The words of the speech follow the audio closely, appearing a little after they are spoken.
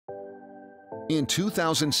In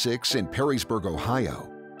 2006 in Perrysburg, Ohio,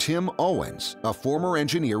 Tim Owens, a former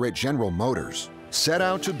engineer at General Motors, set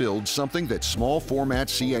out to build something that small format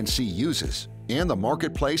CNC uses and the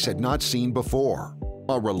marketplace had not seen before.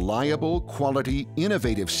 A reliable, quality,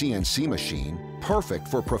 innovative CNC machine perfect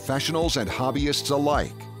for professionals and hobbyists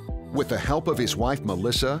alike. With the help of his wife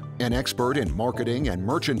Melissa, an expert in marketing and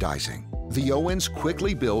merchandising, the Owens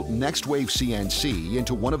quickly built Next Wave CNC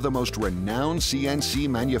into one of the most renowned CNC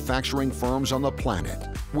manufacturing firms on the planet,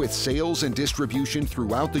 with sales and distribution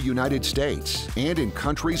throughout the United States and in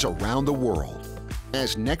countries around the world.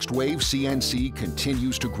 As Next Wave CNC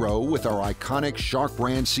continues to grow with our iconic Shark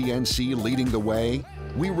brand CNC leading the way,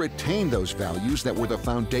 we retain those values that were the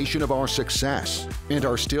foundation of our success and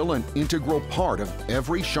are still an integral part of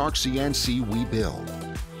every Shark CNC we build.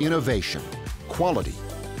 Innovation, quality,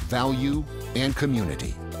 value, and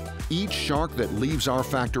community. Each Shark that leaves our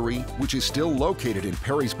factory, which is still located in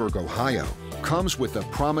Perrysburg, Ohio, comes with the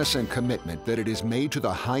promise and commitment that it is made to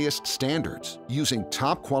the highest standards using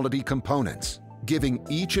top quality components, giving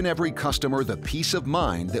each and every customer the peace of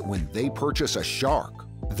mind that when they purchase a Shark,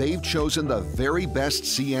 they've chosen the very best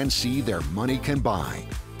CNC their money can buy.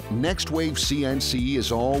 Next Wave CNC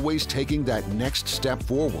is always taking that next step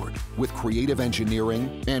forward with creative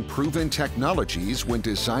engineering and proven technologies when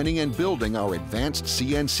designing and building our advanced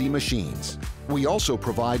CNC machines. We also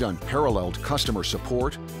provide unparalleled customer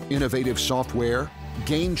support, innovative software,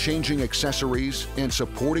 game-changing accessories, and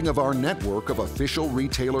supporting of our network of official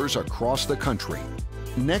retailers across the country.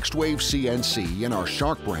 Next Wave CNC and our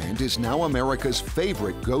Shark brand is now America's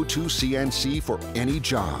favorite go-to CNC for any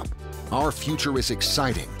job. Our future is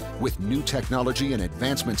exciting, with new technology and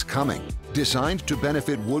advancements coming, designed to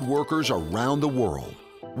benefit woodworkers around the world.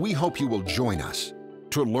 We hope you will join us.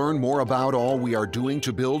 To learn more about all we are doing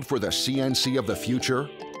to build for the CNC of the future,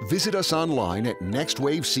 visit us online at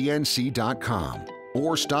nextwavecnc.com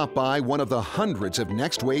or stop by one of the hundreds of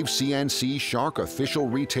Next Wave CNC Shark official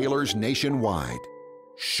retailers nationwide.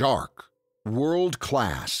 Shark, world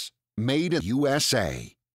class, made in USA.